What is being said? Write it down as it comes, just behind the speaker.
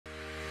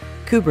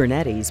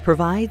Kubernetes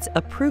provides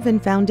a proven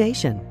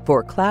foundation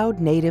for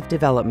cloud-native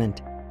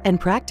development, and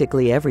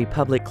practically every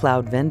public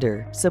cloud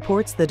vendor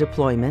supports the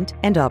deployment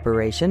and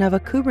operation of a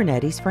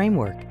Kubernetes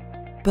framework.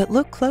 But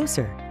look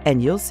closer,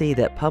 and you'll see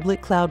that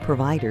public cloud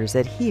providers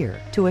adhere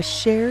to a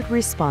shared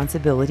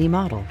responsibility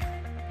model.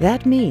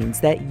 That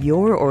means that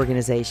your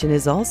organization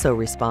is also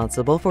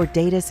responsible for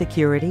data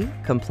security,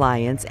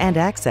 compliance, and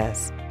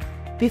access.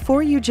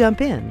 Before you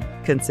jump in,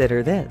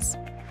 consider this.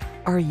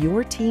 Are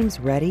your teams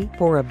ready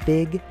for a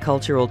big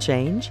cultural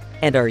change?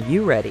 And are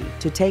you ready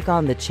to take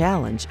on the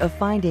challenge of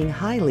finding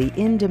highly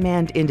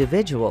in-demand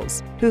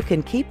individuals who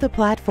can keep the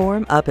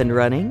platform up and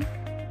running?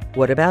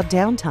 What about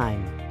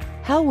downtime?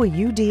 How will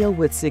you deal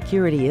with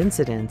security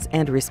incidents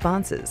and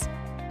responses?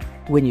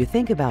 When you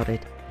think about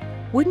it,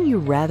 wouldn't you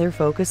rather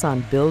focus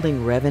on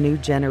building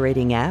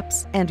revenue-generating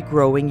apps and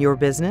growing your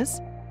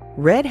business?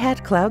 Red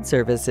Hat Cloud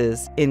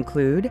Services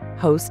include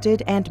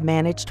hosted and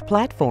managed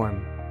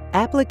platform,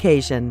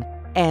 application,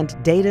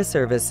 and data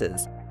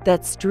services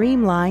that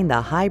streamline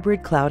the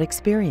hybrid cloud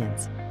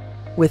experience.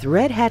 With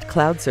Red Hat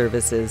Cloud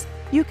Services,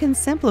 you can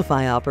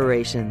simplify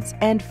operations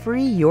and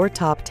free your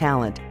top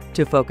talent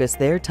to focus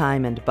their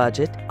time and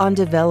budget on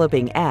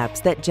developing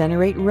apps that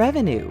generate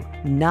revenue,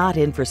 not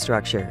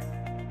infrastructure.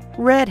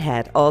 Red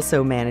Hat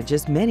also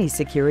manages many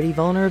security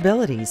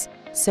vulnerabilities,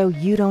 so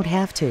you don't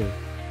have to.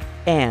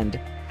 And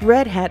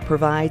Red Hat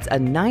provides a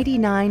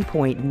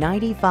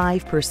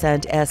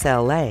 99.95%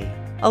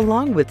 SLA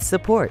along with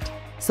support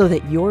so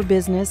that your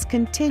business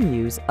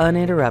continues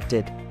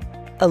uninterrupted.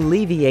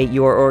 Alleviate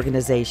your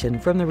organization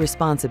from the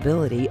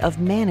responsibility of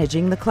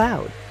managing the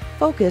cloud.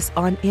 Focus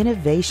on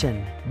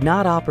innovation,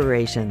 not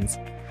operations,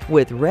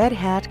 with Red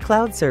Hat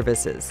Cloud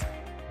Services.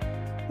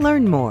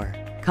 Learn more.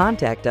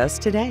 Contact us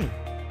today.